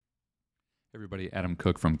Everybody, Adam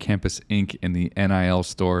Cook from Campus Inc. in the NIL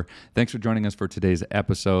store. Thanks for joining us for today's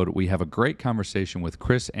episode. We have a great conversation with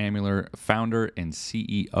Chris Aumueller, founder and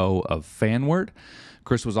CEO of Fanword.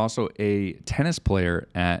 Chris was also a tennis player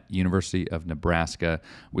at University of Nebraska.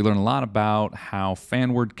 We learn a lot about how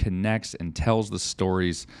Fanword connects and tells the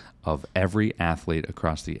stories of every athlete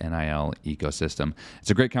across the NIL ecosystem.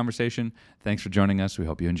 It's a great conversation. Thanks for joining us. We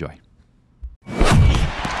hope you enjoy.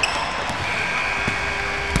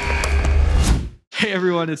 Hey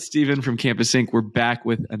everyone, it's Steven from Campus Inc. We're back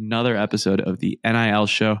with another episode of the NIL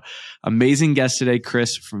show. Amazing guest today,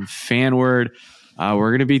 Chris from Fanword.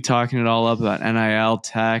 We're going to be talking it all up about NIL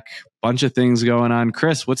tech, bunch of things going on.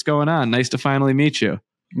 Chris, what's going on? Nice to finally meet you.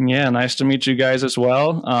 Yeah, nice to meet you guys as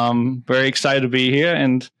well. Very excited to be here,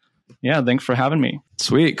 and yeah, thanks for having me.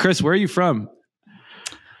 Sweet. Chris, where are you from?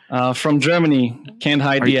 From Germany. Can't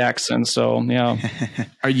hide the accent, so yeah.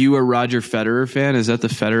 Are you a Roger Federer fan? Is that the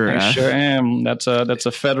Federer I F? sure am. That's a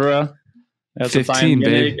Federer. That's 15, a Bayern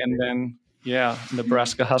Munich, babe. and then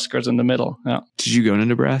Nebraska Huskers in the middle. Yeah, Did you go to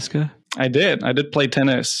Nebraska? I did. I did play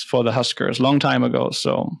tennis for the Huskers long time ago.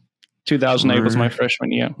 So 2008 was my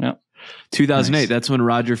freshman year. Yeah. 2008. Nice. That's when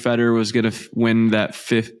Roger Federer was going to win that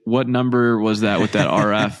fifth. What number was that with that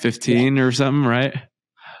RF? 15 or something, right?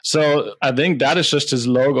 So I think that is just his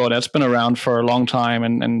logo. That's been around for a long time,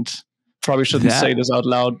 and probably shouldn't say this out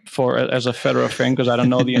loud as a Federer fan because I don't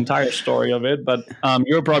know the entire story of it. But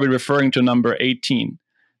you're probably referring to number 18.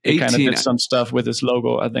 He kind of did some stuff with his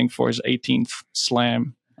logo, I think, for his 18th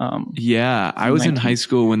slam. Yeah, I was in high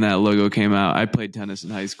school when that logo came out. I played tennis in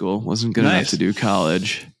high school. Wasn't good enough to do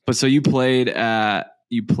college. But so you played at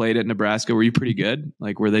Nebraska. Were you pretty good?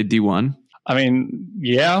 Like, were they D1? I mean,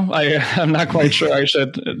 yeah, I'm not quite sure.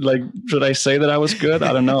 Should I say that I was good?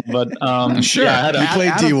 I don't know, but sure. Yeah, you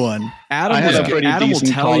played D1. Adam will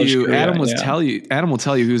tell you. Adam will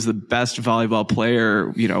tell you who's the best volleyball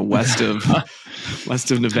player, west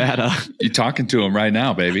of Nevada. You're talking to him right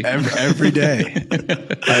now, baby. Every day.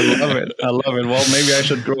 I love it. Well, maybe I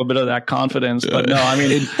should grow a bit of that confidence, but no, I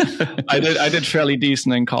mean, I did fairly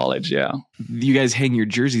decent in college. Yeah. You guys hang your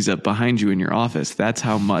jerseys up behind you in your office. That's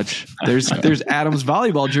how much there's Adam's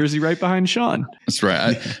volleyball jersey right behind Sean. That's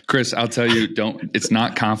right. Chris, I'll tell you, it's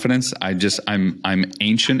not confidence. I'm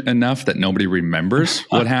ancient enough that nobody remembers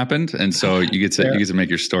what happened. And so you get to make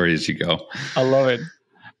your story as you go. I love it.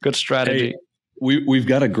 Good strategy. Hey, we've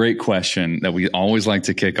got a great question that we always like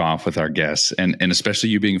to kick off with our guests, and especially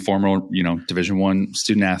you being a former, Division I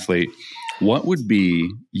student athlete. What would be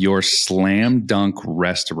your slam dunk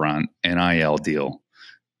restaurant NIL deal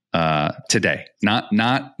today?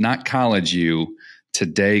 Not college you.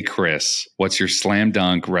 Today, Chris, what's your slam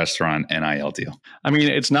dunk restaurant NIL deal? I mean,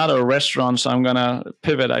 it's not a restaurant, so I'm going to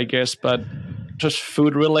pivot, I guess, but just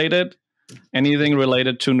food related, anything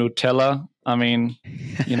related to Nutella. I mean,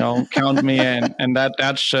 count me in. And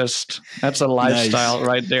that's a lifestyle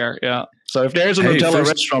right there. Yeah. So if there's a Nutella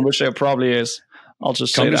restaurant, which there probably is, I'll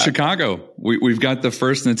just say that. Come to Chicago. We've got the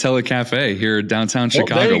first Nutella Cafe here downtown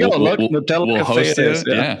Chicago. There you go. We'll host Cafe it.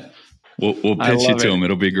 Yeah. We'll pitch you to them.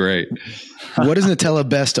 It'll be great. What is Nutella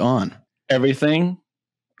best on? Everything.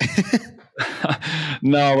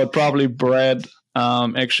 No, but probably bread.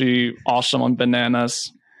 Actually awesome on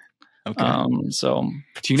bananas. Okay. So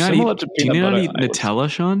do you not eat Nutella,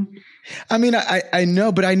 Sean? I mean, I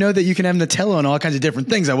know, but I know that you can have Nutella on all kinds of different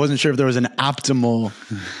things. I wasn't sure if there was an optimal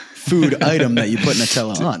food item that you put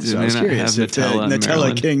Nutella on. So I was curious if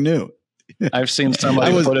Nutella King knew. I've seen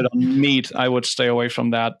somebody put it on meat. I would stay away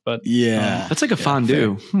from that, but yeah, that's like a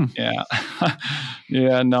fondue. Yeah.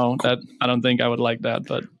 Yeah, no, I don't think I would like that,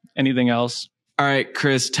 but anything else? All right,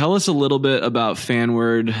 Chris, tell us a little bit about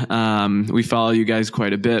Fanword. We follow you guys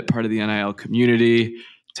quite a bit, part of the NIL community.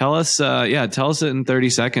 Tell us it in 30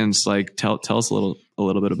 seconds. Like tell us a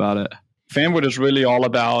little bit about it. Fanword is really all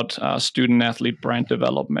about student athlete brand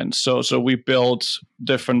development. So we build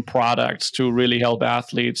different products to really help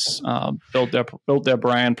athletes build their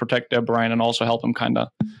brand, protect their brand, and also help them kind of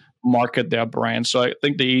market their brand. So I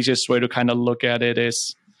think the easiest way to kind of look at it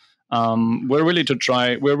is we're really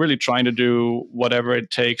trying to do whatever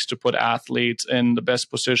it takes to put athletes in the best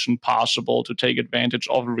position possible to take advantage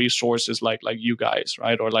of resources like you guys,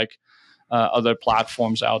 right? Or like other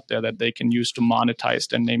platforms out there that they can use to monetize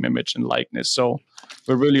their name, image, and likeness. So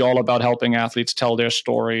we're really all about helping athletes tell their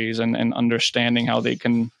stories and understanding how they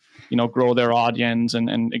can, grow their audience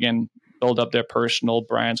and again, build up their personal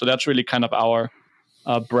brand. So that's really kind of our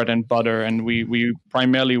bread and butter. And we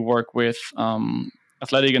primarily work with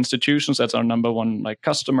athletic institutions. That's our number one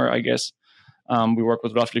customer, I guess. We work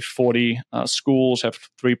with roughly 40 schools, have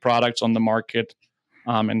 3 products on the market.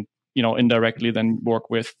 And indirectly then work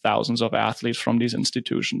with thousands of athletes from these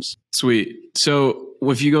institutions. Sweet. So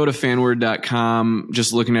if you go to fanword.com,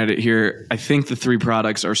 just looking at it here, I think the 3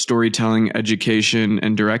 products are storytelling, education,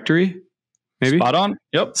 and directory. Maybe? Spot on.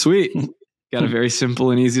 Yep. Sweet. Got a very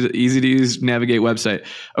simple and easy to use navigate website.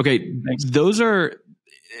 Okay. Thanks.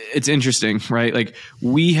 It's interesting, right? Like,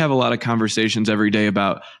 we have a lot of conversations every day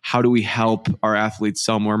about how do we help our athletes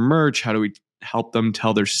sell more merch? How do we help them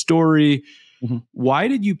tell their story? Mm-hmm. Why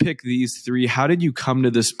did you pick these 3? How did you come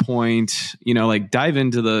to this point? Dive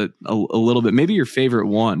into a little bit, maybe your favorite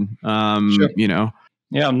one, Sure.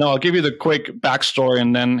 Yeah, no, I'll give you the quick backstory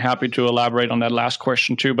and then happy to elaborate on that last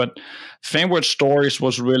question too. But Fanword Stories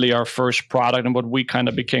was really our first product and what we kind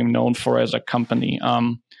of became known for as a company.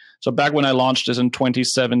 So back when I launched this in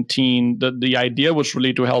 2017, the idea was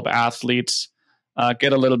really to help athletes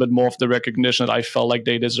get a little bit more of the recognition that I felt like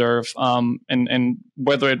they deserve. And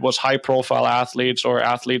whether it was high profile athletes or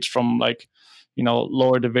athletes from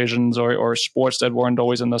lower divisions or sports that weren't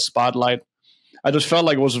always in the spotlight, I just felt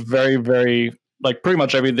like it was very, very, pretty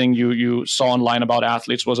much everything you saw online about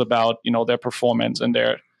athletes was about, their performance and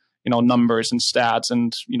their, numbers and stats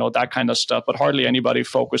and, that kind of stuff. But hardly anybody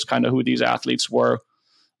focused kind of who these athletes were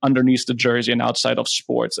underneath the jersey and outside of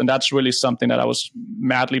sports. And that's really something that I was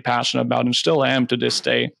madly passionate about and still am to this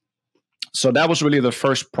day. So that was really the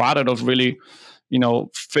first product of really,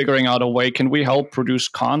 figuring out a way, can we help produce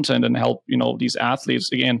content and help, these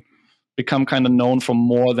athletes, again, become kind of known for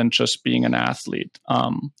more than just being an athlete.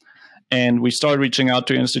 And we started reaching out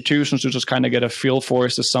to institutions to just kind of get a feel for,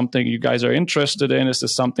 is this something you guys are interested in? Is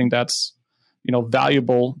this something that's,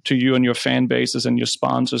 valuable to you and your fan bases and your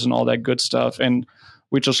sponsors and all that good stuff? And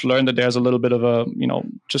we just learned that there's a little bit of a,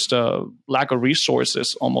 just a lack of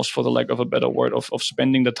resources, almost for the lack of a better word, of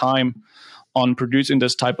spending the time on producing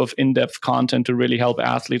this type of in-depth content to really help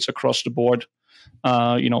athletes across the board,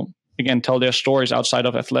 again, tell their stories outside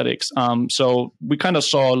of athletics. So we kind of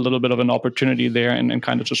saw a little bit of an opportunity there and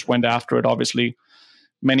kind of just went after it. Obviously,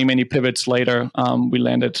 many, many pivots later, we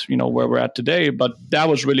landed, where we're at today. But that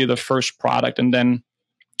was really the first product. And then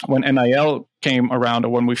when NIL came around, or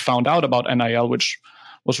when we found out about NIL, which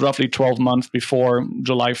was roughly 12 months before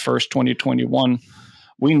July 1st, 2021,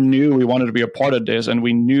 we knew we wanted to be a part of this. And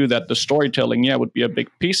we knew that the storytelling, would be a big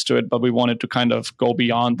piece to it, but we wanted to kind of go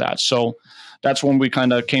beyond that. So that's when we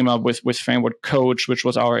kind of came up with Fanword Coach, which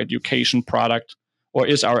was our education product, or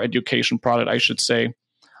is our education product, I should say.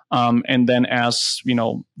 And then as,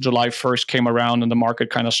 July 1st came around and the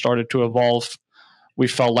market kind of started to evolve, we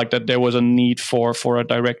felt like that there was a need for a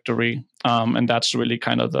directory. And that's really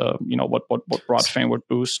kind of the, what brought Fanword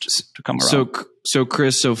Boost to come around. So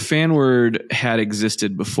Chris, Fanword had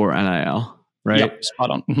existed before NIL, right? Yep, spot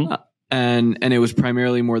on. Mm-hmm. And it was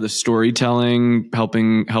primarily more the storytelling,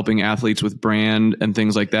 helping athletes with brand and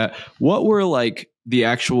things like that. What were the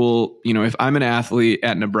actual, if I'm an athlete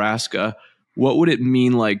at Nebraska, what would it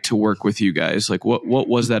mean to work with you guys? What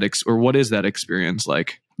was that or what is that experience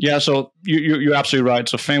like? Yeah, so you're absolutely right.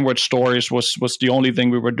 So Fanword Stories was the only thing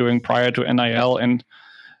we were doing prior to NIL, and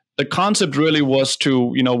the concept really was to,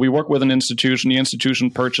 we work with an institution. The institution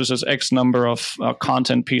purchases X number of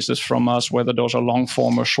content pieces from us, whether those are long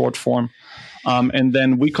form or short form. And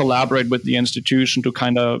then we collaborate with the institution to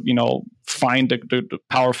kind of, find the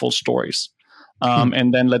powerful stories.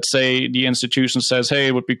 And then let's say the institution says, hey,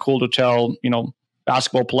 it would be cool to tell,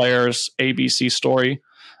 basketball players ABC story.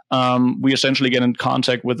 We essentially get in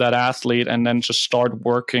contact with that athlete and then just start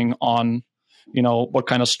working on, what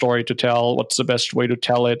kind of story to tell, what's the best way to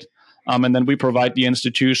tell it. And then we provide the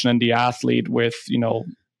institution and the athlete with,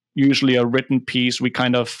 usually a written piece. We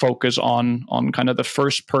kind of focus on kind of the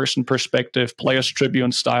first person perspective, Players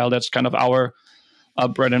Tribune style. That's kind of our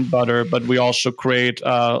bread and butter. But we also create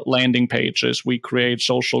landing pages. We create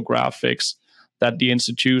social graphics that the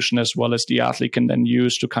institution as well as the athlete can then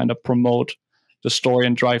use to kind of promote the story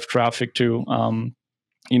and drive traffic to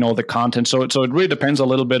the content. So it really depends a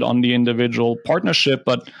little bit on the individual partnership,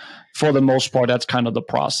 but for the most part, that's kind of the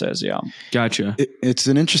process. Yeah. Gotcha. It's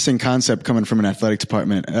an interesting concept coming from an athletic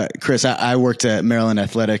department. Chris, I worked at Maryland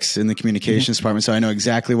Athletics in the communications department, so I know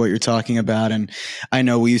exactly what you're talking about. And I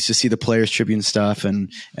know we used to see the Players Tribune stuff and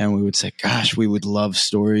we would say, gosh, we would love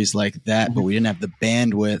stories like that, but we didn't have the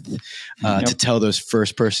bandwidth to tell those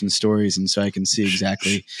first person stories. And so I can see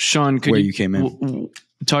exactly Sean, where you came in.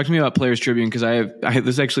 Talk to me about Players Tribune, because this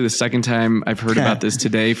is actually the second time I've heard about this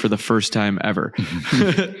today for the first time ever.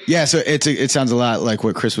 Yeah, so it sounds a lot like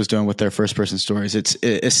what Chris was doing with their first person stories. It's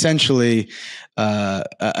essentially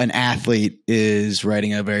an athlete is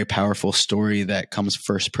writing a very powerful story that comes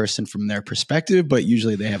first person from their perspective, but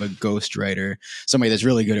usually they have a ghost writer, somebody that's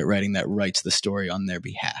really good at writing, that writes the story on their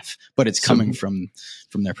behalf, but it's coming from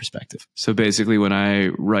their perspective. So basically, when I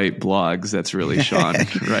write blogs, that's really Sean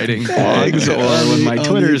writing blogs, or when my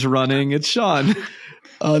Twitter's running, it's Sean.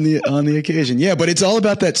 On the occasion. Yeah, but it's all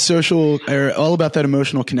about that social, or all about that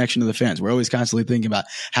emotional connection to the fans. We're always constantly thinking about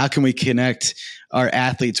how can we connect our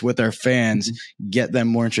athletes with our fans, get them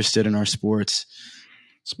more interested in our sports.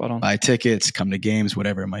 Spot on. Buy tickets, come to games,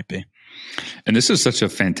 whatever it might be. And this is such a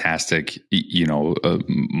fantastic,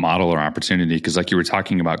 model or opportunity, because like you were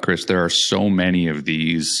talking about, Chris, there are so many of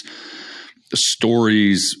these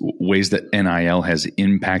stories, ways that NIL has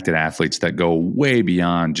impacted athletes that go way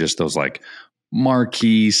beyond just those like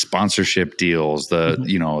marquee sponsorship deals,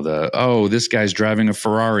 this guy's driving a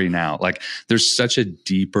Ferrari now. Like there's such a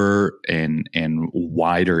deeper and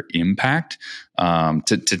wider impact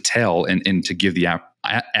to tell and to give the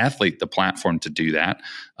athlete the platform to do that,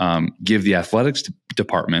 give the athletics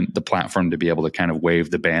department the platform to be able to kind of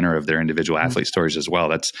wave the banner of their individual athlete stories as well.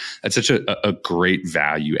 That's such a great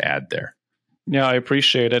value add there. Yeah, I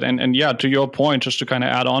appreciate it. And yeah, to your point, just to kind of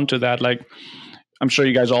add on to that, like I'm sure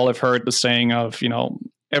you guys all have heard the saying of,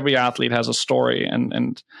 every athlete has a story.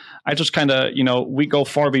 And I just kind of, we go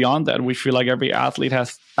far beyond that. We feel like every athlete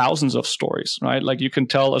has thousands of stories, right? Like you can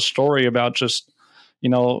tell a story about just,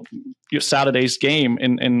 your Saturday's game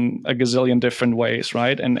in a gazillion different ways,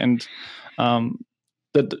 right? And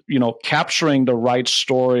capturing the right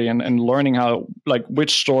story and learning how, like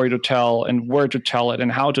which story to tell and where to tell it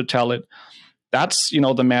and how to tell it. That's,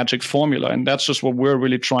 the magic formula. And that's just what we're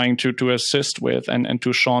really trying to assist with. And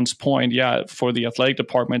to Sean's point, yeah, for the athletic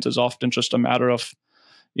department is often just a matter of,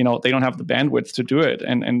 they don't have the bandwidth to do it.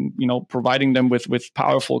 And providing them with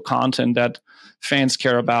powerful content that fans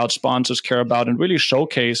care about, sponsors care about, and really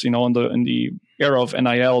showcase, in the era of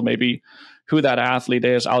NIL, maybe who that athlete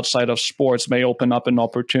is outside of sports may open up an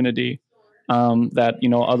opportunity that,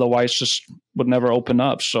 otherwise just would never open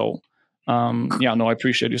up. So, I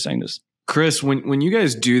appreciate you saying this. Chris, when you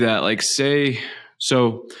guys do that, like say,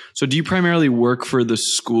 so do you primarily work for the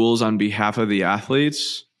schools on behalf of the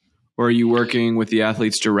athletes, or are you working with the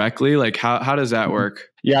athletes directly? Like how does that work?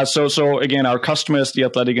 Yeah. So again, our customer is the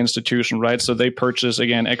athletic institution, right? So they purchase,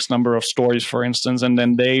 again, X number of stories, for instance, and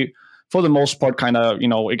then they, for the most part, kind of,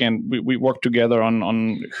 again, we work together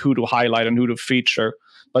on who to highlight and who to feature.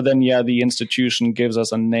 But then, the institution gives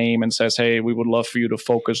us a name and says, hey, we would love for you to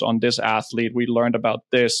focus on this athlete. We learned about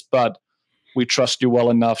this, but we trust you well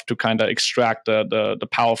enough to kind of extract the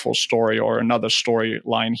powerful story or another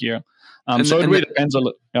storyline here. So it really depends a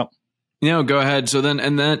little. Yeah. No, go ahead. So then,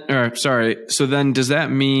 So then does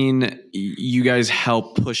that mean you guys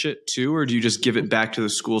help push it too, or do you just give it back to the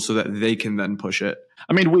school so that they can then push it?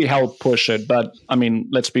 I mean, we help push it, but I mean,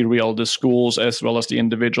 let's be real. The schools as well as the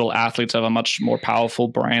individual athletes have a much more powerful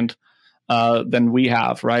brand than we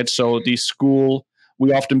have, right? So the school,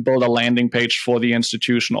 we often build a landing page for the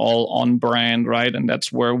institution all on brand, right? And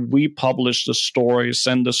that's where we publish the story,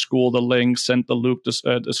 send the school the link, send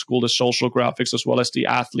the school the social graphics as well as the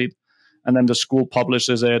athlete. And then the school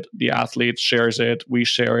publishes it, the athlete shares it, we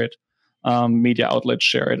share it, media outlets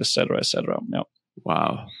share it, et cetera, et cetera. Yeah.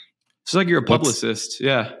 Wow. It's like you're a publicist.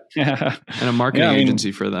 Yeah. And a marketing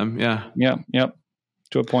agency for them. Yeah. Yeah. Yep.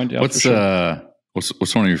 To a point. Yeah.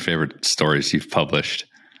 What's one of your favorite stories you've published?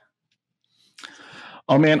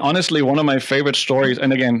 Oh man, honestly, one of my favorite stories,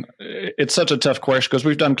 and again, it's such a tough question because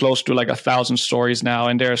we've done close to like 1,000 stories now,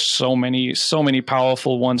 and there are so many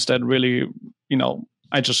powerful ones that really,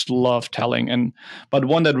 I just love telling. But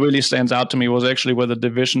one that really stands out to me was actually with a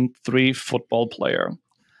Division III football player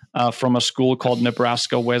from a school called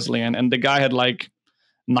Nebraska Wesleyan, and the guy had like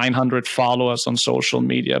 900 followers on social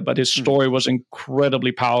media, but his story was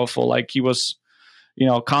incredibly powerful. Like he was,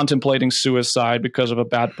 contemplating suicide because of a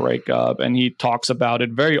bad breakup, and he talks about it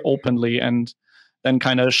very openly, and then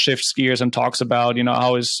kind of shifts gears and talks about,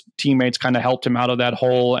 how his teammates kind of helped him out of that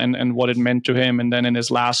hole and what it meant to him. And then in his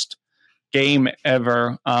last game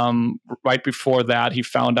ever, right before that, he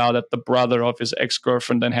found out that the brother of his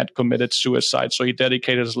ex-girlfriend then had committed suicide. So he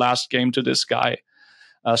dedicated his last game to this guy,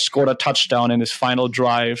 scored a touchdown in his final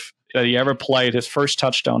drive that he ever played, his first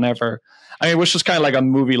touchdown ever. I mean, it was just kind of like a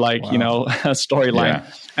movie, like, a storyline.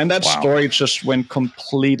 Yeah. And that story just went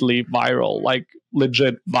completely viral, like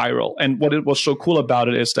legit viral. And what it was so cool about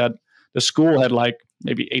it is that the school had like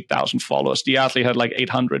maybe 8,000 followers. The athlete had like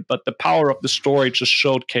 800, but the power of the story just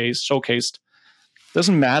showcased.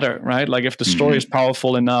 Doesn't matter, right? Like if the story is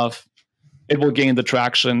powerful enough, it will gain the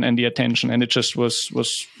traction and the attention. And it just was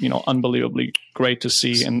unbelievably great to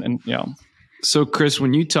see. And So Chris,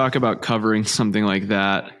 when you talk about covering something like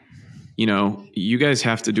that, you guys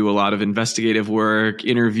have to do a lot of investigative work,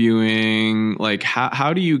 interviewing. Like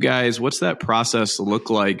how do you guys, what's that process look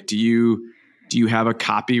like? Do you have a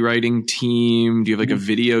copywriting team? Do you have like a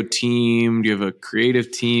video team? Do you have a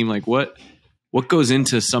creative team? Like what goes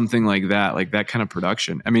into something like that kind of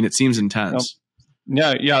production? I mean, it seems intense.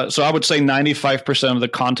 Yeah. So I would say 95% of the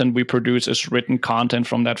content we produce is written content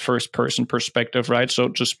from that first person perspective, right? So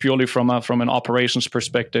just purely from an operations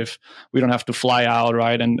perspective, we don't have to fly out,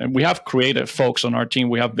 right? And we have creative folks on our team.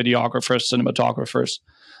 We have videographers, cinematographers.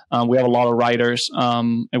 We have a lot of writers,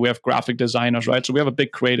 and we have graphic designers, right? So we have a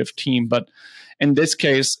big creative team. But in this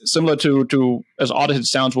case, similar to as odd as it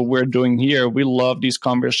sounds, what we're doing here, we love these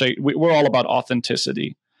conversations. We're all about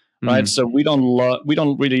authenticity. Right. So we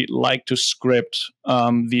don't really like to script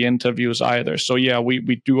the interviews either. So yeah,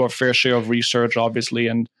 we do our fair share of research, obviously.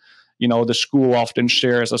 And, the school often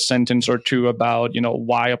shares a sentence or two about,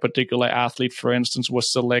 why a particular athlete, for instance,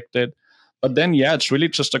 was selected. But then, yeah, it's really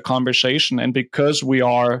just a conversation. And because we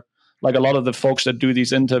are like a lot of the folks that do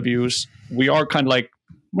these interviews, we are kind of like,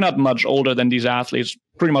 we're not much older than these athletes.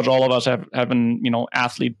 Pretty much all of us have an,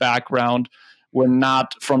 athlete background. We're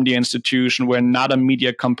not from the institution. We're not a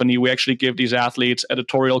media company. We actually give these athletes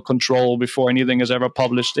editorial control before anything is ever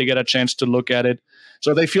published. They get a chance to look at it.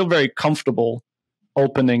 So they feel very comfortable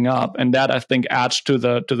opening up. And that, I think, adds to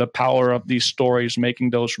the power of these stories,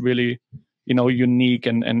 making those really, unique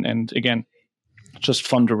and again, just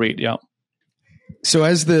fun to read. Yeah. So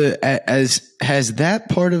has that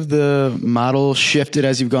part of the model shifted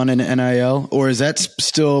as you've gone into NIL, or is that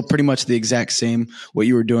still pretty much the exact same what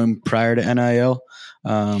you were doing prior to NIL?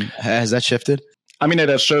 Has that shifted? I mean, it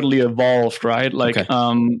has certainly evolved, right? Like, okay.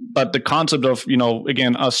 But the concept of,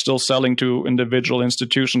 again, us still selling to individual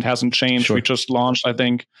institutions hasn't changed. Sure. We just launched, I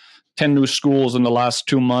think, 10 new schools in the last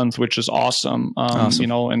 2 months, which is awesome.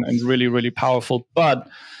 And really, really powerful. But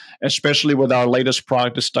especially with our latest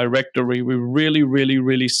product, this directory, we really, really,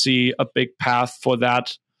 really see a big path for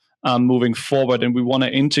that moving forward. And we want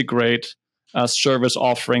to integrate service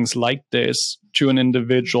offerings like this to an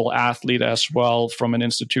individual athlete as well from an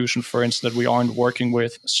institution, for instance, that we aren't working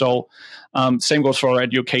with. So same goes for our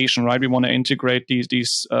education, right? We want to integrate these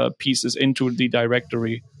pieces into the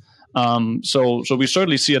directory. So we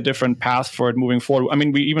certainly see a different path for it moving forward. I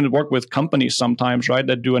mean, we even work with companies sometimes, right,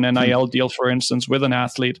 that do an NIL deal, for instance, with an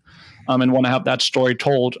athlete, and want to have that story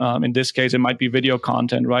told. In this case, it might be video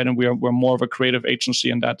content, right? And we're more of a creative agency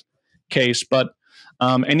in that case. But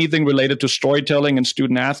anything related to storytelling and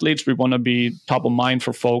student athletes, we want to be top of mind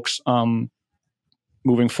for folks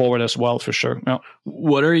moving forward as well, for sure. Yeah.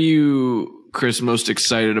 What are you, Chris, most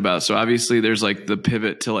excited about? So obviously there's like the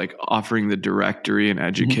pivot to like offering the directory and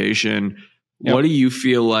education. Mm-hmm. Yep. What do you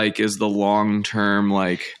feel like is the long-term,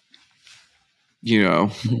 like,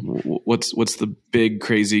 what's the big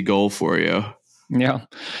crazy goal for you? Yeah.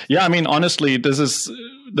 I mean, honestly, this is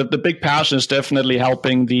the big passion is definitely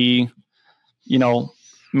helping the,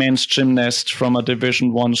 men's gymnast from a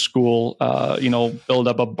Division I school, build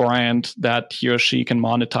up a brand that he or she can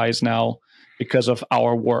monetize now because of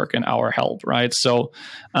our work and our help, right? So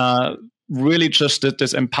really just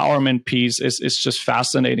this empowerment piece is just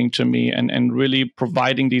fascinating to me, and really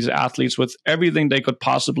providing these athletes with everything they could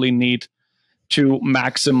possibly need to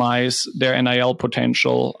maximize their NIL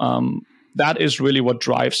potential. That is really what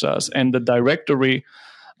drives us. And the directory,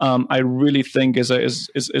 I really think is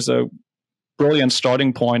a brilliant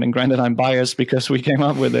starting point. And granted, I'm biased because we came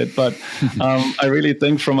up with it, but I really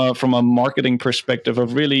think from a marketing perspective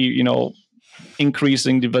of really,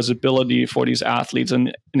 increasing the visibility for these athletes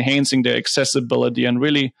and enhancing their accessibility, and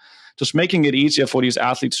really just making it easier for these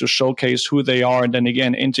athletes to showcase who they are. And then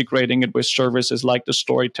again, integrating it with services like the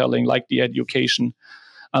storytelling, like the education,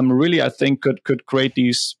 really, I think could create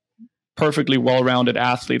these perfectly well-rounded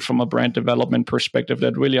athlete from a brand development perspective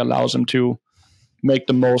that really allows them to make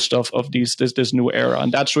the most of this new era.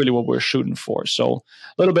 And that's really what we're shooting for. So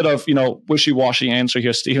a little bit of, wishy-washy answer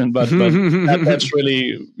here, Stephen, but that's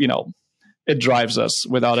really, it drives us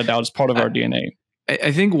without a doubt. It's part of our DNA.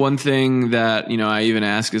 I think one thing that, I even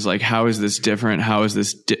ask is like, how is this different? How is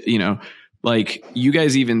this, like you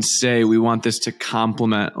guys even say we want this to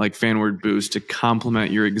complement, like Fanword Boost, to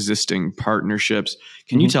complement your existing partnerships.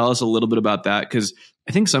 Can you tell us a little bit about that? Because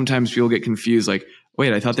I think sometimes people get confused, like,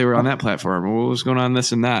 wait, I thought they were on that platform. What was going on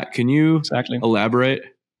this and that? Can you elaborate?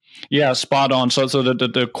 Yeah, spot on. So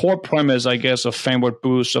the core premise, I guess, of Fanword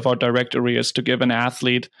Boost, of our directory, is to give an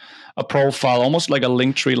athlete a profile, almost like a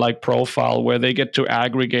Linktree like profile, where they get to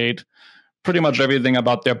aggregate pretty much everything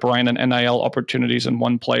about their brand and NIL opportunities in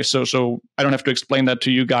one place. So I don't have to explain that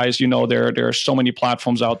to you guys. You know, there are so many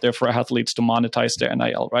platforms out there for athletes to monetize their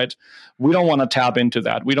NIL, right? We don't want to tap into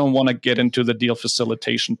that. We don't want to get into the deal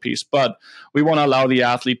facilitation piece, but we want to allow the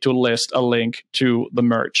athlete to list a link to the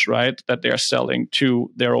merch, right, that they're selling, to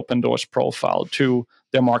their Open Doors profile, to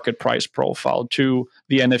their market price profile, to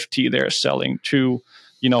the NFT they're selling, to,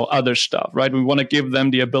 other stuff, right? We want to give them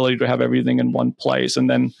the ability to have everything in one place, and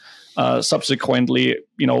then subsequently,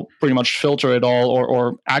 pretty much filter it all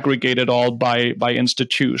or aggregate it all by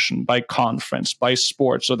institution, by conference, by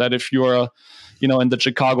sport, so that if you're, in the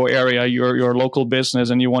Chicago area, you're a local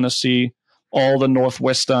business and you want to see all the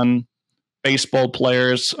Northwestern baseball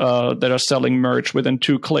players that are selling merch within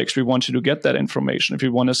 2 clicks, we want you to get that information. If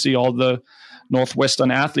you want to see all the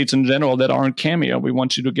Northwestern athletes in general that are on Cameo, we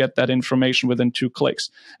want you to get that information within 2 clicks.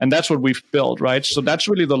 And that's what we've built, right? So that's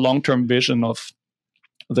really the long-term vision of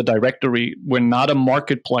the directory. We're not a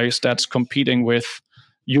marketplace that's competing with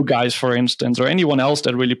you guys, for instance, or anyone else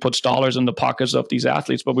that really puts dollars in the pockets of these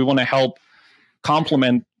athletes, but we want to help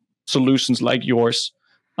complement solutions like yours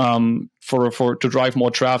to drive more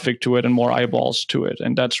traffic to it and more eyeballs to it.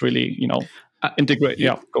 And that's really, integrate.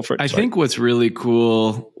 Yeah, go for it. I think what's really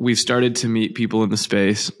cool, we've started to meet people in the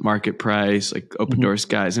space, market price, like Open Doors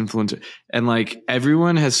guys, influencer, and like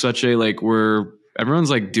everyone has such a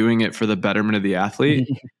everyone's like doing it for the betterment of the athlete.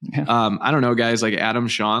 Yeah. I don't know, guys, like Adam,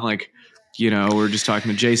 Sean, like, we're just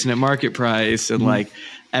talking to Jason at Market Price, and like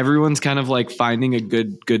everyone's kind of like finding a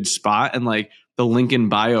good spot, and like the link in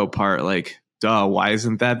bio part, like, duh, why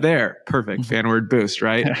isn't that there? Perfect. Fanword Boost,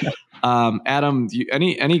 right? Adam,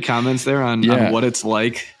 any comments there on what it's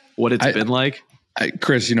like, what it's been like?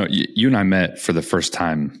 Chris, you and I met for the first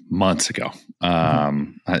time months ago.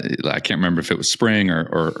 I can't remember if it was spring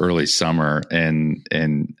or early summer, and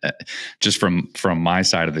just from my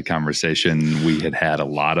side of the conversation, we had a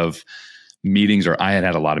lot of meetings, or I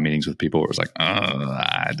had a lot of meetings with people where it was like,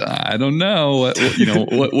 I don't know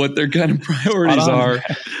what their kind of priorities are.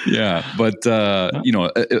 Yeah, but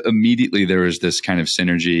immediately there was this kind of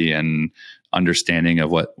synergy and understanding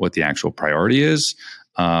of what the actual priority is.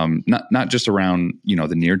 Not just around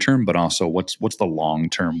the near term, but also what's the long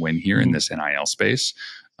term win here in this NIL space.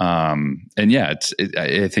 I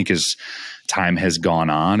think as time has gone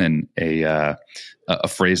on, and a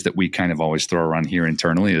phrase that we kind of always throw around here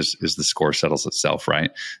internally is the score settles itself,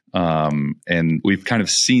 right? And we've kind of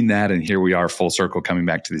seen that, and here we are full circle coming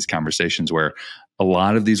back to these conversations where a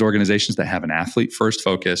lot of these organizations that have an athlete first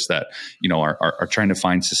focus, that are trying to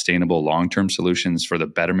find sustainable long-term solutions for the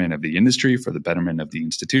betterment of the industry, for the betterment of the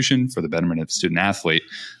institution, for the betterment of the student athlete,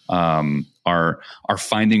 are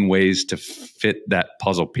finding ways to fit that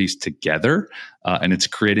puzzle piece together, and it's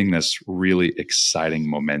creating this really exciting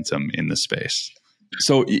momentum in the space.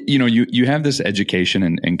 So, you have this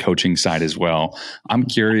education and coaching side as well. I'm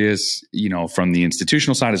curious, from the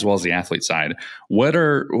institutional side as well as the athlete side, what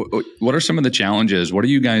are some of the challenges? What are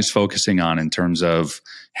you guys focusing on in terms of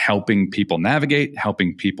helping people navigate,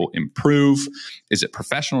 helping people improve? Is it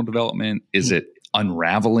professional development? Is it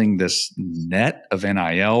unraveling this net of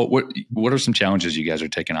NIL? What are some challenges you guys are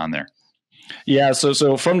taking on there? Yeah,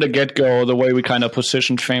 so from the get-go, the way we kind of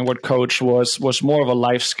positioned Fanword Coach was more of a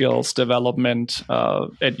life skills development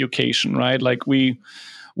education, right? Like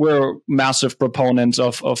we're massive proponents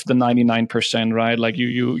of the 99%, right? Like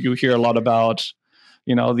you hear a lot about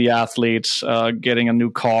the athletes getting a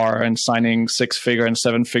new car and signing 6-figure and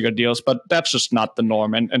 7-figure deals, but that's just not the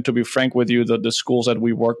norm. And to be frank with you, the schools that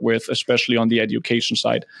we work with, especially on the education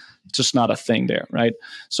side, it's just not a thing there, right?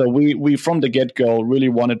 So we from the get-go really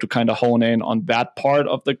wanted to kind of hone in on that part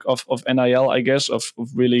of NIL, I guess, of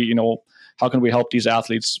really, how can we help these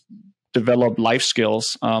athletes develop life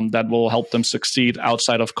skills that will help them succeed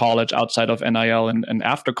outside of college, outside of NIL, and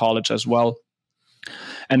after college as well.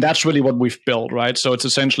 And that's really what we've built, right? So it's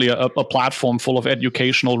essentially a platform full of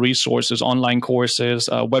educational resources, online courses,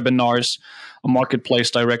 webinars, a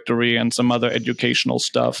marketplace directory, and some other educational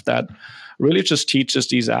stuff that really just teaches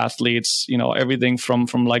these athletes, everything from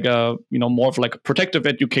like a, more of like a protective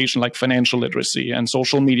education, like financial literacy and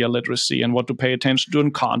social media literacy and what to pay attention to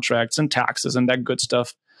in contracts and taxes and that good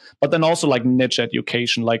stuff. But then also like niche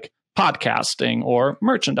education, like podcasting or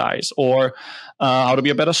merchandise, or how to be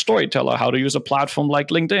a better storyteller, how to use a platform like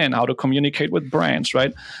LinkedIn, how to communicate with brands,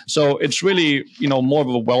 right? So it's really, more of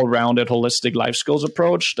a well-rounded, holistic life skills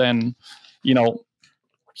approach than,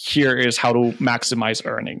 here is how to maximize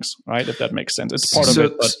earnings, right? If that makes sense. It's part of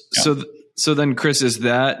it. But, yeah. So then, Chris,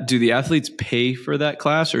 do the athletes pay for that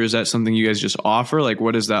class, or is that something you guys just offer? Like,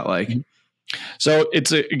 what is that like? So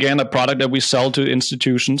it's again a product that we sell to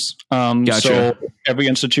institutions. Gotcha. So every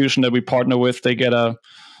institution that we partner with, they get a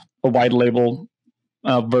white label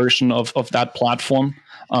version of that platform.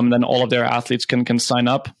 Then all of their athletes can sign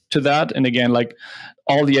up to that. And again, like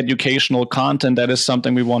all the educational content, that is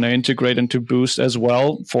something we want to integrate into Boost as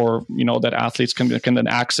well for, that athletes can then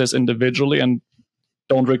access individually and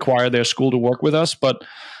don't require their school to work with us. But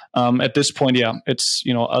at this point, it's,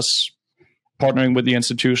 us partnering with the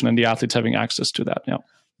institution and the athletes having access to that. Yeah.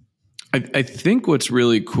 I think what's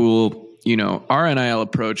really cool, our NIL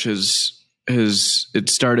approach it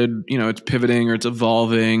started, it's pivoting or it's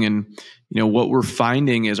evolving. And, what we're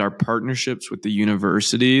finding is our partnerships with the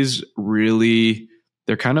universities really,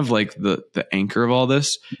 they're kind of like the anchor of all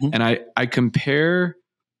this. Mm-hmm. And I compare,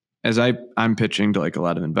 as I'm pitching to like a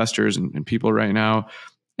lot of investors and people right now,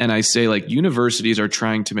 and I say like universities are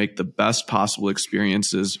trying to make the best possible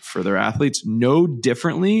experiences for their athletes, no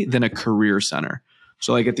differently than a career center.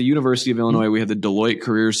 So like at the University of Illinois, we have the Deloitte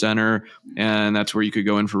Career Center, and that's where you could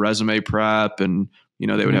go in for resume prep, and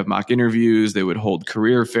they would have mock interviews, they would hold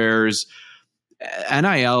career fairs.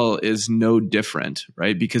 NIL is no different,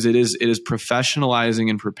 right? Because it is professionalizing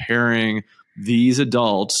and preparing these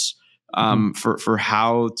adults for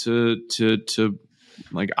how to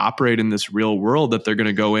like operate in this real world that they're going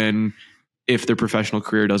to go in if their professional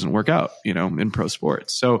career doesn't work out, in pro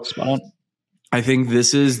sports. So I think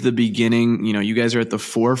this is the beginning. You guys are at the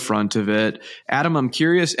forefront of it. Adam, I'm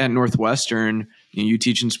curious, at Northwestern, you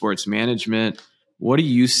teach in sports management. What do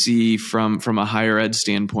you see from a higher ed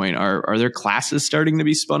standpoint? Are there classes starting to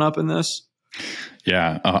be spun up in this?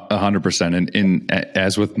 Yeah, 100%. And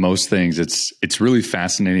as with most things, it's really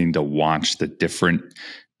fascinating to watch the different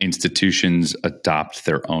institutions adopt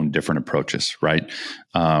their own different approaches, right?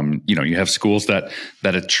 You have schools that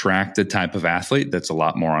attract the type of athlete that's a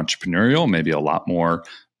lot more entrepreneurial, maybe a lot more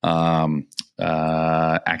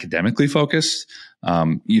academically focused.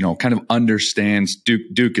 Kind of understands.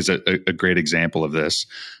 Duke is a great example of this.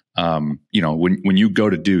 When you go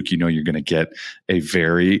to Duke, you're going to get a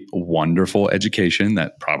very wonderful education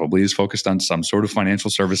that probably is focused on some sort of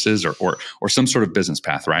financial services or some sort of business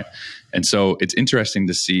path, right? And so it's interesting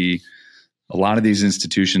to see a lot of these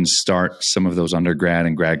institutions start some of those undergrad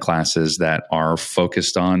and grad classes that are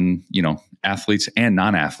focused on, athletes and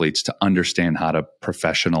non-athletes to understand how to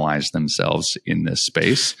professionalize themselves in this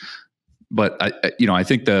space. But I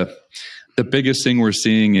think the biggest thing we're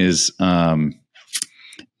seeing is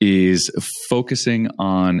focusing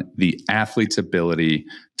on the athlete's ability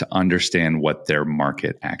to understand what their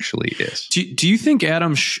market actually is. Do you think,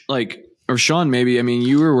 Adam, or Sean, maybe? I mean,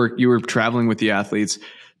 you were traveling with the athletes.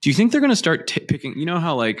 Do you think they're going to start picking?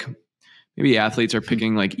 How like maybe athletes are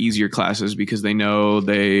picking like easier classes because they know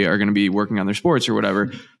they are going to be working on their sports or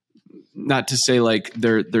whatever. Not to say like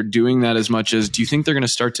they're doing that as much as, do you think they're going to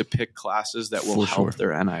start to pick classes that will help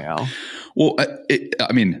their NIL? Well,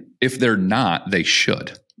 if they're not, they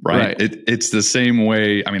should. Right. It's the same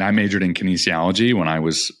way. I mean, I majored in kinesiology when I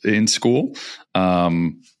was in school.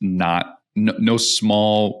 No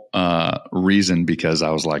small reason, because I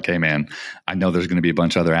was like, hey, man, I know there's going to be a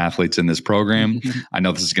bunch of other athletes in this program. Mm-hmm. I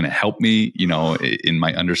know this is going to help me, in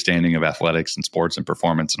my understanding of athletics and sports and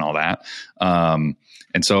performance and all that.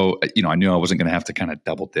 And so, I knew I wasn't going to have to kind of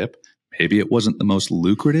double dip. Maybe it wasn't the most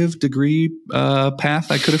lucrative degree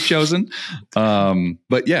path I could have chosen.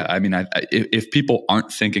 But yeah, I mean, if people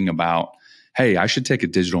aren't thinking about, hey, I should take a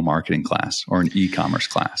digital marketing class or an e-commerce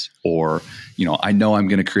class, or, I know I'm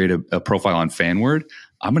going to create a profile on Fanword,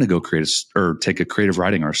 I'm going to go take a creative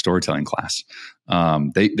writing or a storytelling class.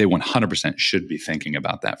 They 100% should be thinking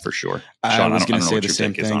about that for sure. Sean, I was going to say the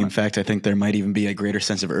same thing. In fact, I think there might even be a greater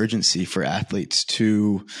sense of urgency for athletes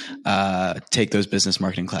to take those business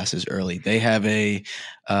marketing classes early. They have they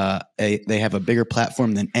have a bigger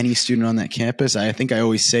platform than any student on that campus. I think I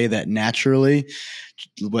always say that naturally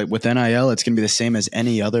with NIL, it's going to be the same as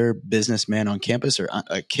any other businessman on campus or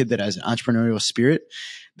a kid that has an entrepreneurial spirit.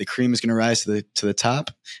 The cream is going to rise to the top.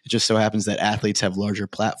 It just so happens that athletes have larger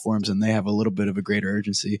platforms and they have a little bit of a greater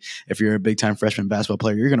urgency. If you're a big time freshman basketball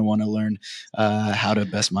player, you're going to want to learn how to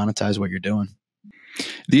best monetize what you're doing.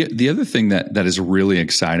 The other thing that is really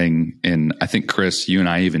exciting, and I think, Chris, you and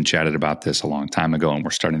I even chatted about this a long time ago, and we're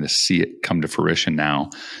starting to see it come to fruition now,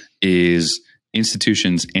 is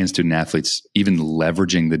institutions and student athletes even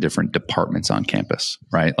leveraging the different departments on campus,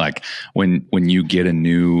 right? Like when you get a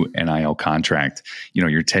new NIL contract,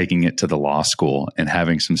 you're taking it to the law school and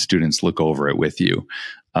having some students look over it with you.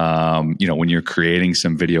 When you're creating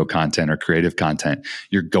some video content or creative content,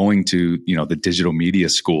 you're going to, the digital media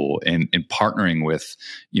school and partnering with,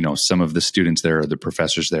 some of the students there or the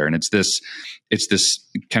professors there. And it's this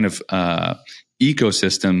kind of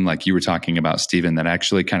ecosystem, like you were talking about, Stephen, that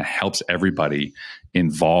actually kind of helps everybody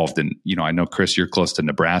involved. And, I know, Chris, you're close to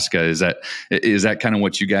Nebraska. Is that kind of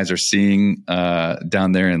what you guys are seeing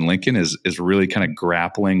down there in Lincoln, is really kind of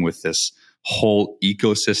grappling with this whole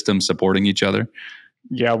ecosystem supporting each other?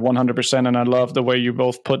 Yeah, 100%. And I love the way you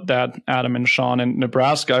both put that, Adam and Sean. And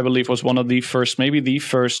Nebraska, I believe, was one of the first, maybe the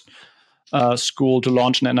first school to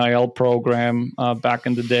launch an NIL program back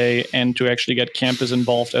in the day, and to actually get campus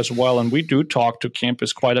involved as well. And we do talk to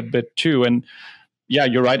campus quite a bit too. And yeah,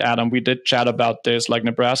 you're right, Adam. We did chat about this. Like,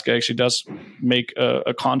 Nebraska actually does make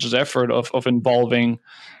a conscious effort of involving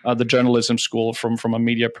the journalism school from a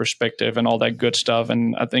media perspective and all that good stuff.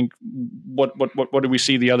 And I think what did we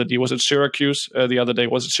see the other day? Was it Syracuse? The other day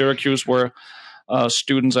was it Syracuse, where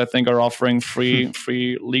students, I think, are offering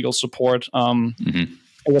free legal support.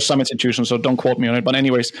 It was some institution, so don't quote me on it. But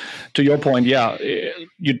anyways, to your point, yeah,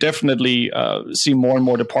 you definitely see more and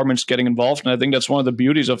more departments getting involved, and I think that's one of the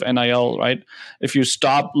beauties of NIL, right? If you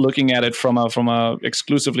stop looking at it from a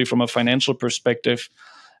exclusively from a financial perspective,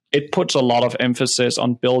 it puts a lot of emphasis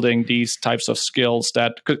on building these types of skills.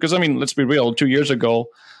 That, because I mean, let's be real. 2 years ago,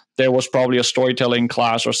 there was probably a storytelling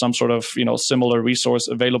class or some sort of similar resource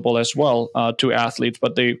available as well to athletes,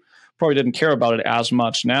 but they probably didn't care about it as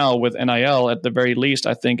much. Now with NIL, at the very least,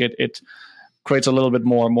 I think it creates a little bit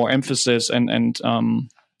more emphasis and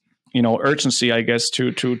urgency, I guess,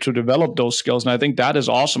 to develop those skills. And I think that is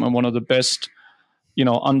awesome, and one of the best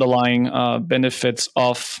underlying benefits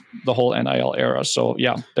of the whole NIL era. So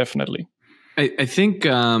yeah, definitely. I think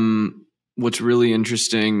what's really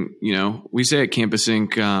interesting, we say at Campus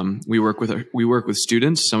Inc., we work with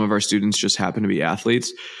students. Some of our students just happen to be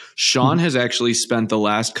athletes. Sean has actually spent the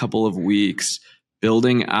last couple of weeks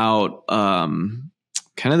building out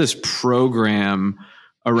kind of this program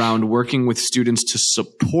around working with students to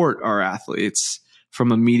support our athletes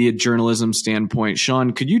from a media journalism standpoint.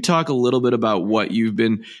 Sean, could you talk a little bit about what you've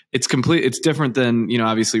been? It's different than,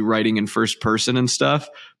 obviously writing in first person and stuff,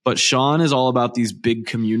 but Sean is all about these big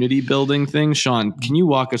community building things. Sean, can you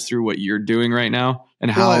walk us through what you're doing right now and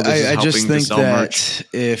how this is helping just think to sell that merch?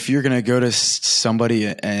 If you're going to go to somebody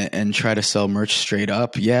and try to sell merch straight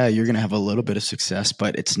up, yeah, you're going to have a little bit of success,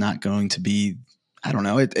 but it's not going to be, I don't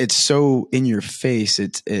know. It's so in your face.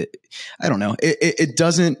 I don't know. It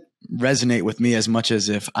doesn't resonate with me as much as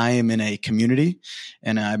if I am in a community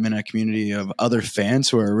and I'm in a community of other fans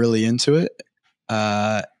who are really into it.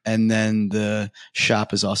 And then the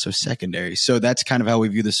shop is also secondary. So that's kind of how we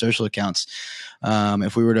view the social accounts.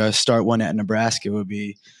 If we were to start one at Nebraska, it would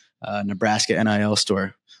be Nebraska NIL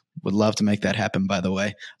store. Would love to make that happen, by the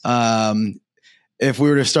way. If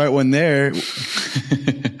we were to start one there,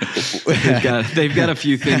 they've got a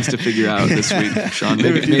few things to figure out this week, Sean.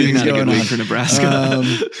 Maybe not a good week for Nebraska.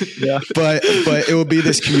 Yeah, but it will be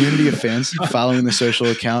this community of fans following the social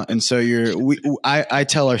account, and so I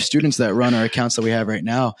tell our students that run our accounts that we have right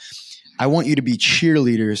now, I want you to be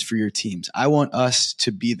cheerleaders for your teams. I want us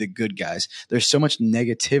to be the good guys. There's so much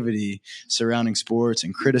negativity surrounding sports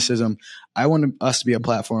and criticism. I want us to be a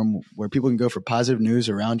platform where people can go for positive news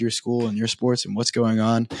around your school and your sports and what's going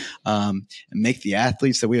on, and make the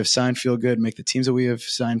athletes that we have signed feel good, make the teams that we have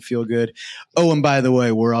signed feel good. Oh, and by the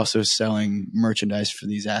way, we're also selling merchandise for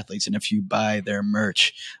these athletes. And if you buy their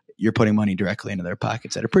merch, you're putting money directly into their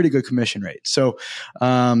pockets at a pretty good commission rate. So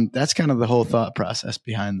that's kind of the whole thought process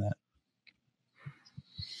behind that.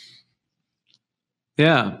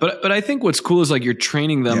 Yeah, but I think what's cool is like you're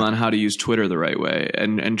training them on how to use Twitter the right way,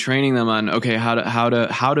 and training them on how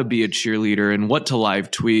to be a cheerleader and what to live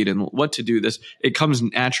tweet and what to do this. It comes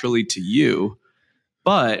naturally to you.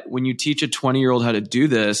 But when you teach a 20-year-old how to do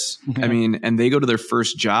this, I mean, and they go to their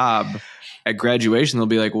first job at graduation, they'll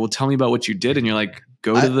be like, "Well, tell me about what you did," and you're like,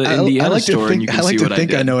 "Go to the Indiana store and you can see what I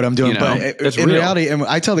did." I know what I'm doing, but in reality, and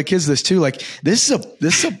I tell the kids this too. Like, this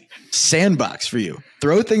is a sandbox for you.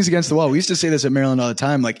 Throw things against the wall. We used to say this at Maryland all the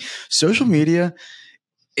time. Like, social media,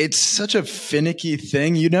 it's such a finicky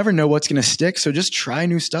thing. You never know what's going to stick. So just try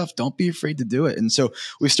new stuff. Don't be afraid to do it. And so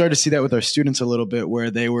we started to see that with our students a little bit, where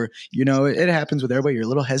they were, it happens with everybody. You're a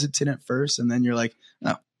little hesitant at first, and then you're like,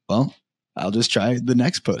 oh, well, I'll just try the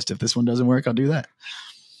next post. If this one doesn't work, I'll do that.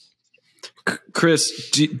 Chris,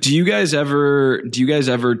 do you guys ever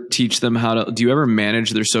teach them do you ever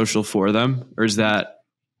manage their social for them, or is that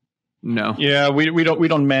no? Yeah, we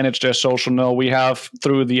don't manage their social. No, we have,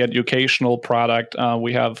 through the educational product,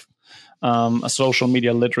 we have a social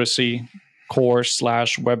media literacy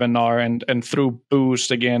course/webinar, and through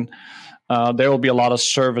Boost again. There will be a lot of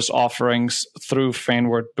service offerings through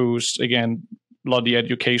Fanword Boost. Again, a lot of the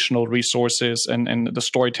educational resources and the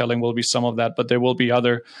storytelling will be some of that, but there will be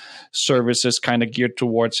other services kind of geared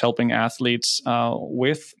towards helping athletes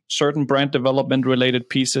with certain brand development related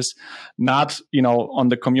pieces, not, on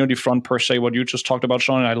the community front per se, what you just talked about,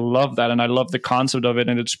 Sean. And I love that. And I love the concept of it.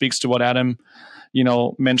 And it speaks to what Adam,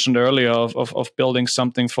 mentioned earlier of building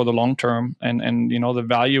something for the long term. And the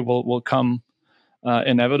value will come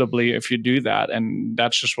inevitably if you do that. And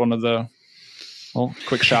that's just one of the,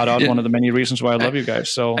 quick shout out, one of the many reasons why I love you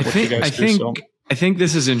guys. So I think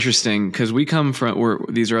this is interesting because we come from,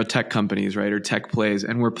 these are tech companies, right? Or tech plays,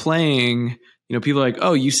 and we're playing, people are like,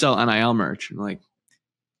 oh, you sell NIL merch. And I'm like,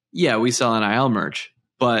 yeah, we sell NIL merch,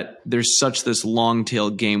 but there's such this long tail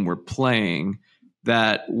game we're playing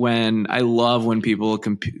that I love when people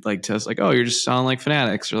like to us, like, oh, you're just selling like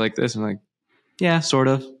Fanatics or like this. And I'm like, yeah, sort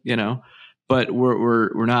of, but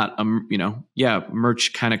we're not,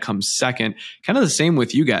 merch kind of comes second, kind of the same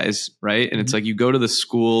with you guys. Right. And it's like, you go to the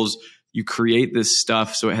schools, you create this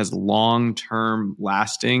stuff so it has long-term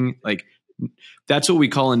lasting, like that's what we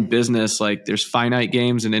call in business. Like there's finite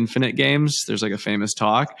games and infinite games. There's like a famous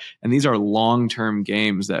talk, and these are long-term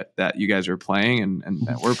games that you guys are playing and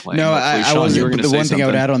that we're playing. No, I wasn't. But the one thing I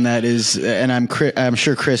would add on that is, and I'm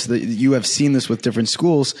sure, Chris, that you have seen this with different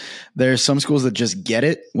schools. There's some schools that just get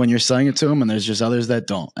it when you're selling it to them, and there's just others that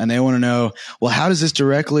don't. And they want to know, well, how does this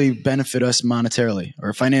directly benefit us monetarily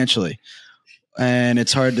or financially? And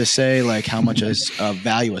it's hard to say like how much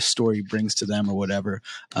value a story brings to them or whatever.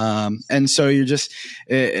 And so you're just,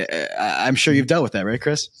 I'm sure you've dealt with that, right,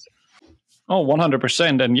 Chris? Oh,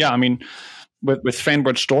 100%. And yeah, I mean, with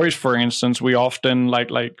Fanword stories, for instance, we often like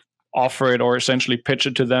offer it or essentially pitch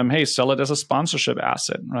it to them. Hey, sell it as a sponsorship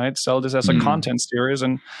asset, right? Sell this as a content series.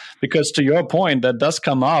 And because to your point, that does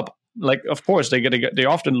come up. Like, of course, they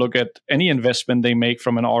often look at any investment they make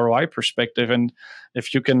from an ROI perspective. And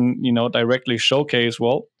if you can, directly showcase,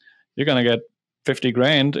 well, you're going to get 50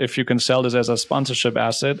 grand if you can sell this as a sponsorship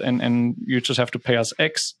asset and you just have to pay us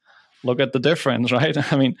X. Look at the difference,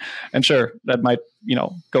 right? I mean, and sure, that might,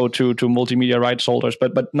 go to multimedia rights holders,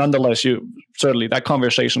 but nonetheless, certainly that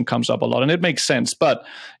conversation comes up a lot and it makes sense. But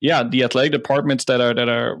yeah, the athletic departments that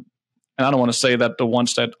are, and I don't want to say that the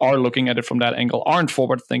ones that are looking at it from that angle aren't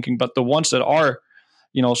forward thinking, but the ones that are,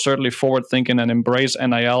 certainly forward thinking and embrace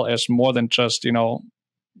NIL as more than just,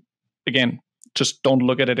 again, just don't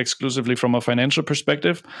look at it exclusively from a financial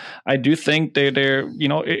perspective. I do think they're,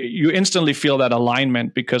 you instantly feel that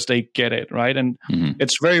alignment because they get it, right? And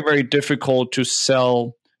it's very, very difficult to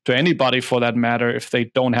sell to anybody for that matter if they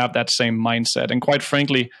don't have that same mindset. And quite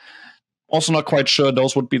frankly, also not quite sure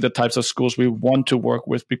those would be the types of schools we want to work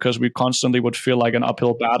with because we constantly would feel like an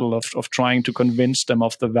uphill battle of trying to convince them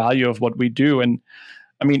of the value of what we do. And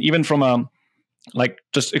I mean, even from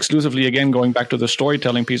just exclusively, again, going back to the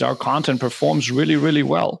storytelling piece, our content performs really, really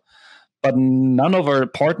well. But none of our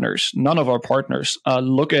partners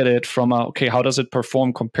look at it from, okay, how does it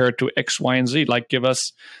perform compared to X, Y, and Z? Like, give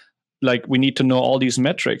us, we need to know all these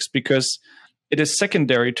metrics because it is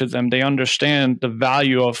secondary to them. They understand the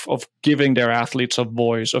value of giving their athletes a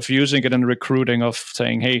voice, of using it in recruiting, of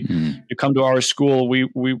saying, hey, you come to our school,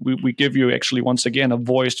 we give you actually, once again, a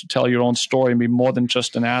voice to tell your own story and be more than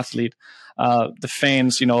just an athlete. The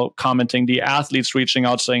fans, commenting, the athletes reaching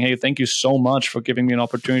out saying, hey, thank you so much for giving me an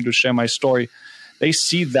opportunity to share my story. They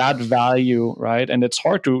see that value, right? And it's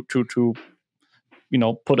hard to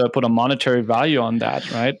put a monetary value on that,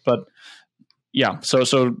 right? But yeah, so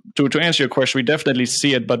to answer your question, we definitely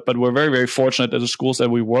see it, but we're very, very fortunate that the schools that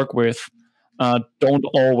we work with don't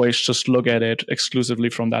always just look at it exclusively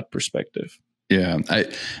from that perspective. Yeah,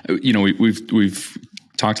 we've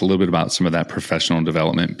talked a little bit about some of that professional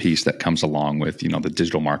development piece that comes along with the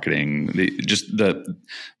digital marketing,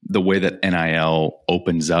 the way that NIL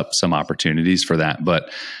opens up some opportunities for that. But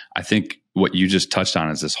I think what you just touched on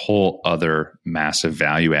is this whole other massive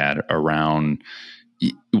value add around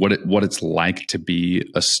what it's like to be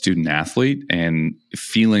a student athlete and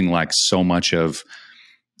feeling like so much of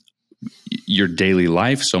your daily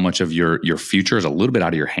life, so much of your future is a little bit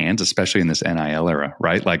out of your hands, especially in this NIL era,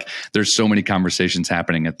 right? Like there's so many conversations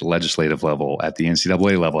happening at the legislative level, at the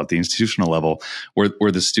NCAA level, at the institutional level,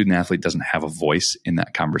 where the student athlete doesn't have a voice in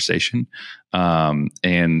that conversation. And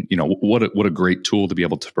what a great tool to be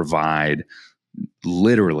able to provide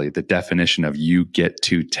literally the definition of you get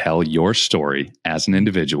to tell your story as an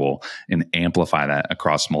individual and amplify that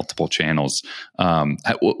across multiple channels.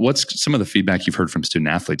 What's some of the feedback you've heard from student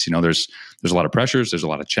athletes? There's a lot of pressures, there's a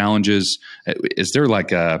lot of challenges. Is there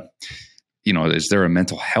like is there a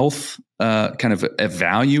mental health kind of a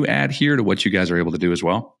value add here to what you guys are able to do as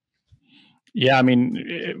well? Yeah, I mean,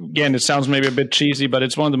 again, it sounds maybe a bit cheesy, but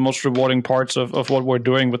it's one of the most rewarding parts of what we're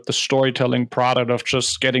doing with the storytelling product, of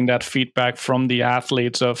just getting that feedback from the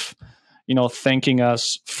athletes of, thanking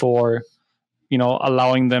us for,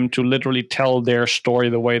 allowing them to literally tell their story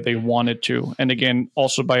the way they wanted to. And again,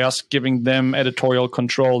 also by us giving them editorial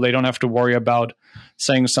control, they don't have to worry about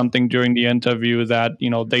saying something during the interview that,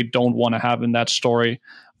 they don't want to have in that story.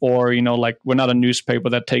 Or, like, we're not a newspaper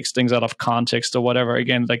that takes things out of context or whatever.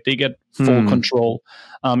 Again, like, they get full control.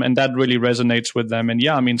 And that really resonates with them. And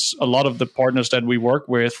yeah, I mean, a lot of the partners that we work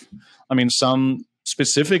with, I mean, some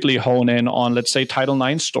specifically hone in on, let's say, Title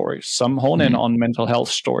IX stories. Some hone in on mental health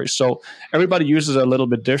stories. So everybody uses it a little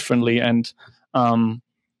bit differently. And when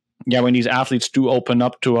these athletes do open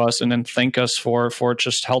up to us and then thank us for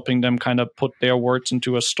just helping them kind of put their words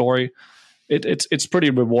into a story, it's pretty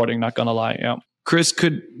rewarding, not gonna lie. Yeah. Chris,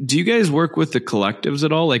 do you guys work with the collectives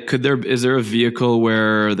at all? Like, is there a vehicle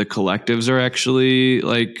where the collectives are actually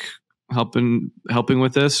like helping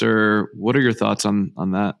with this, or what are your thoughts on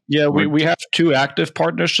that? Yeah, we have 2 active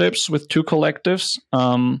partnerships with 2 collectives,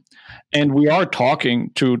 and we are talking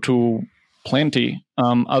to plenty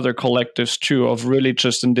other collectives too, of really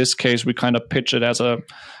just, in this case, we kind of pitch it as a,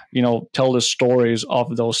 tell the stories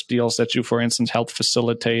of those deals that you, for instance, helped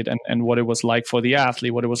facilitate, and what it was like for the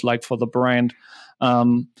athlete, what it was like for the brand,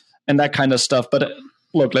 and that kind of stuff. But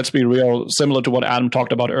look, let's be real, similar to what Adam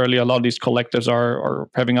talked about earlier, a lot of these collectives are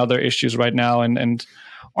having other issues right now and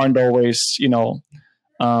aren't always,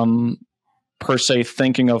 per se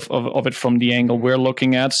thinking of it from the angle we're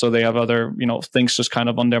looking at. So they have other, things just kind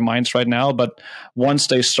of on their minds right now. But once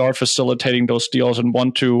they start facilitating those deals and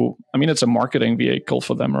want to, I mean, it's a marketing vehicle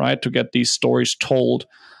for them, right? To get these stories told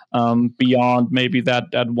beyond maybe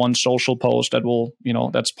that one social post that will,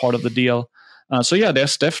 that's part of the deal. So yeah,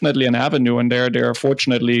 there's definitely an avenue, and there are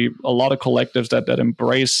fortunately a lot of collectives that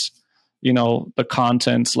embrace, the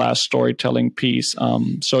content / storytelling piece.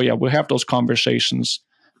 So yeah, we'll have those conversations.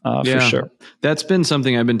 For sure. That's been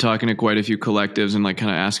something I've been talking to quite a few collectives and like kind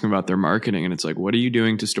of asking about their marketing. And it's like, what are you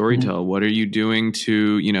doing to storytell? What are you doing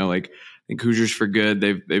to, like, I think Hoosiers for Good,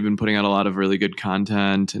 they've been putting out a lot of really good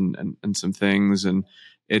content and some things. And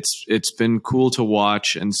it's been cool to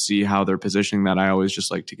watch and see how they're positioning that. I always just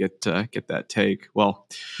like to get that take. Well,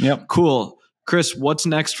 yep. Cool. Chris, what's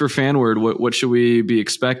next for Fanword? What should we be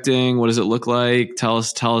expecting? What does it look like? Tell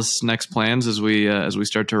us next plans as we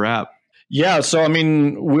start to wrap. Yeah, so I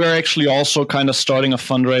mean, we're actually also kind of starting a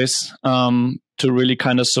fundraise to really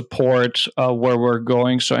kind of support where we're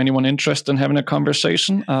going. So anyone interested in having a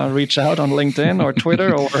conversation, reach out on LinkedIn or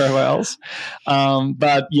Twitter or wherever else.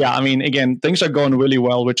 But yeah, I mean, again, things are going really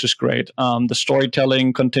well, which is great. The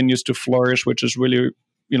storytelling continues to flourish, which is really,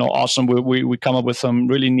 awesome. We come up with some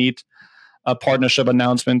really neat partnership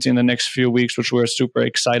announcements in the next few weeks, which we're super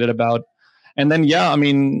excited about. And then, yeah, I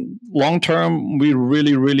mean, long term, we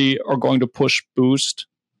really, really are going to push Boost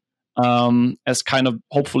as kind of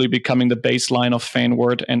hopefully becoming the baseline of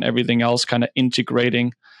Fanword, and everything else kind of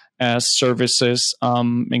integrating as services,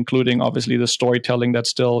 including obviously the storytelling that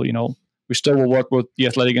still, we still will work with the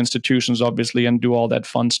athletic institutions, obviously, and do all that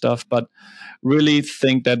fun stuff. But really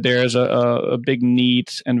think that there's a big need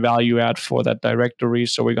and value add for that directory.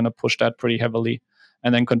 So we're going to push that pretty heavily,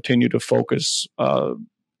 and then continue to focus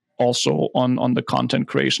also on the content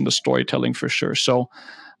creation, the storytelling for sure. So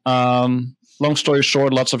long story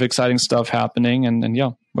short, lots of exciting stuff happening, and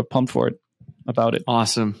yeah, we're pumped about it.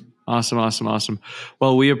 Awesome.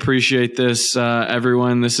 Well, we appreciate this,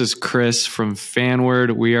 everyone. This is Chris from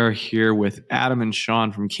Fanword. We are here with Adam and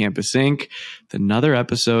Sean from Campus Inc. with another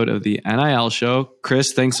episode of the NIL show.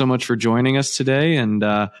 Chris, thanks so much for joining us today, and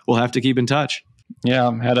we'll have to keep in touch.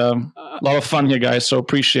 Yeah, had a lot of fun here, guys, so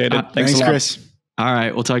appreciate it. Thanks, a lot. Chris. All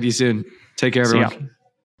right. We'll talk to you soon. Take care, everyone.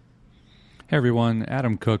 Hey, everyone.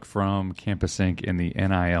 Adam Cook from Campus Inc. in the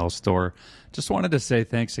NIL store. Just wanted to say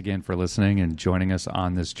thanks again for listening and joining us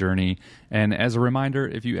on this journey. And as a reminder,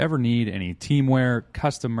 if you ever need any teamwear,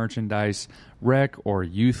 custom merchandise, rec or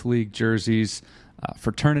youth league jerseys,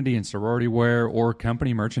 fraternity and sorority wear, or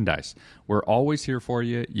company merchandise, we're always here for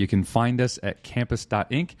you. You can find us at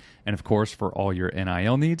campus.inc. And of course, for all your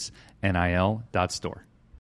NIL needs, nil.store.